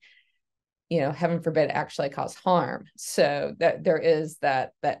that, you know, heaven forbid, actually cause harm. So that there is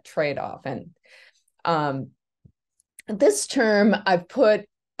that trade-off. And this term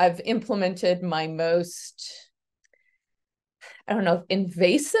I've implemented my most, I don't know if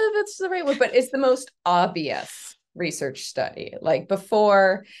invasive it's the right word, but it's the most obvious research study. Like,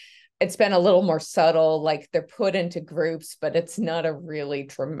 before, it's been a little more subtle, like they're put into groups, but it's not a really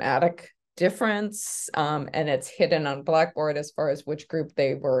dramatic difference. And it's hidden on Blackboard as far as which group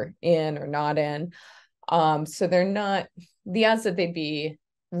they were in or not in. So they're not, the odds that they'd be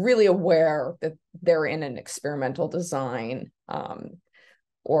really aware that they're in an experimental design,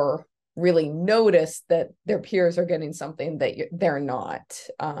 or really notice that their peers are getting something that they're not.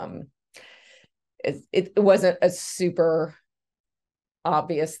 It wasn't a super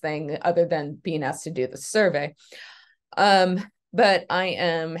obvious thing other than being asked to do the survey. But I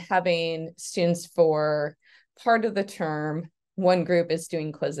am having students for part of the term, one group is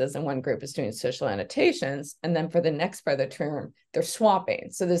doing quizzes and one group is doing social annotations. And then for the next part of the term, they're swapping.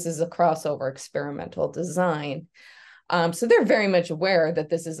 So this is a crossover experimental design. So they're very much aware that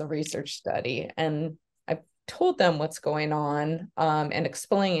this is a research study, and I've told them what's going on, and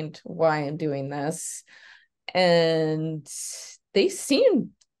explained why I'm doing this. And they seem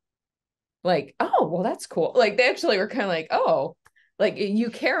like, oh, well, that's cool. Like they actually were kind of like, oh, like you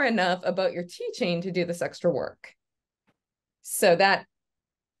care enough about your teaching to do this extra work. So that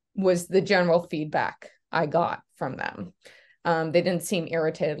was the general feedback I got from them. They didn't seem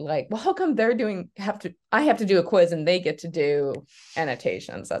irritated, like, well, how come I have to do a quiz and they get to do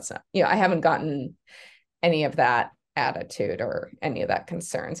annotations? That's not, I haven't gotten any of that attitude or any of that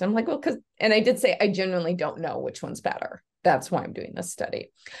concerns. I'm like, well, and I did say, I genuinely don't know which one's better. That's why I'm doing this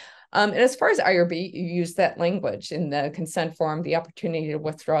study. And as far as IRB, you use that language in the consent form, the opportunity to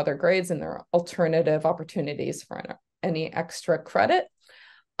withdraw their grades, and there are alternative opportunities for any extra credit.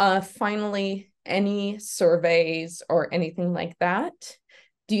 Finally, any surveys or anything like that,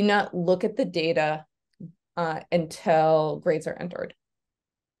 do not look at the data until grades are entered.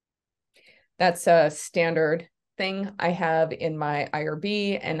 That's a standard thing I have in my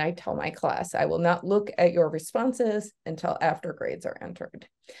IRB, and I tell my class, I will not look at your responses until after grades are entered.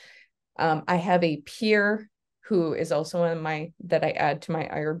 I have a peer who is also that I add to my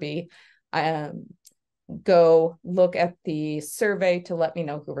IRB. Go look at the survey to let me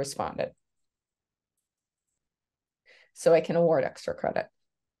know who responded, so I can award extra credit.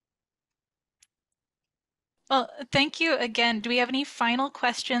 Well, thank you again. Do we have any final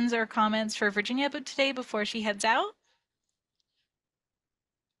questions or comments for Virginia about today before she heads out?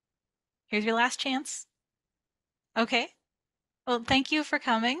 Here's your last chance. Okay. Well, thank you for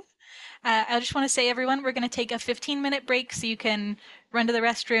coming. I just want to say, everyone, we're going to take a 15-minute break so you can run to the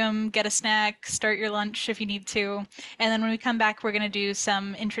restroom, get a snack, start your lunch if you need to. And then when we come back, we're going to do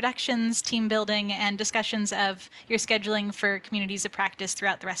some introductions, team building, and discussions of your scheduling for communities of practice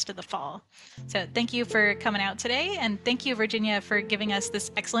throughout the rest of the fall. So thank you for coming out today. And thank you, Virginia, for giving us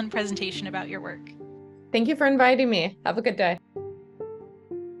this excellent presentation about your work. Thank you for inviting me. Have a good day.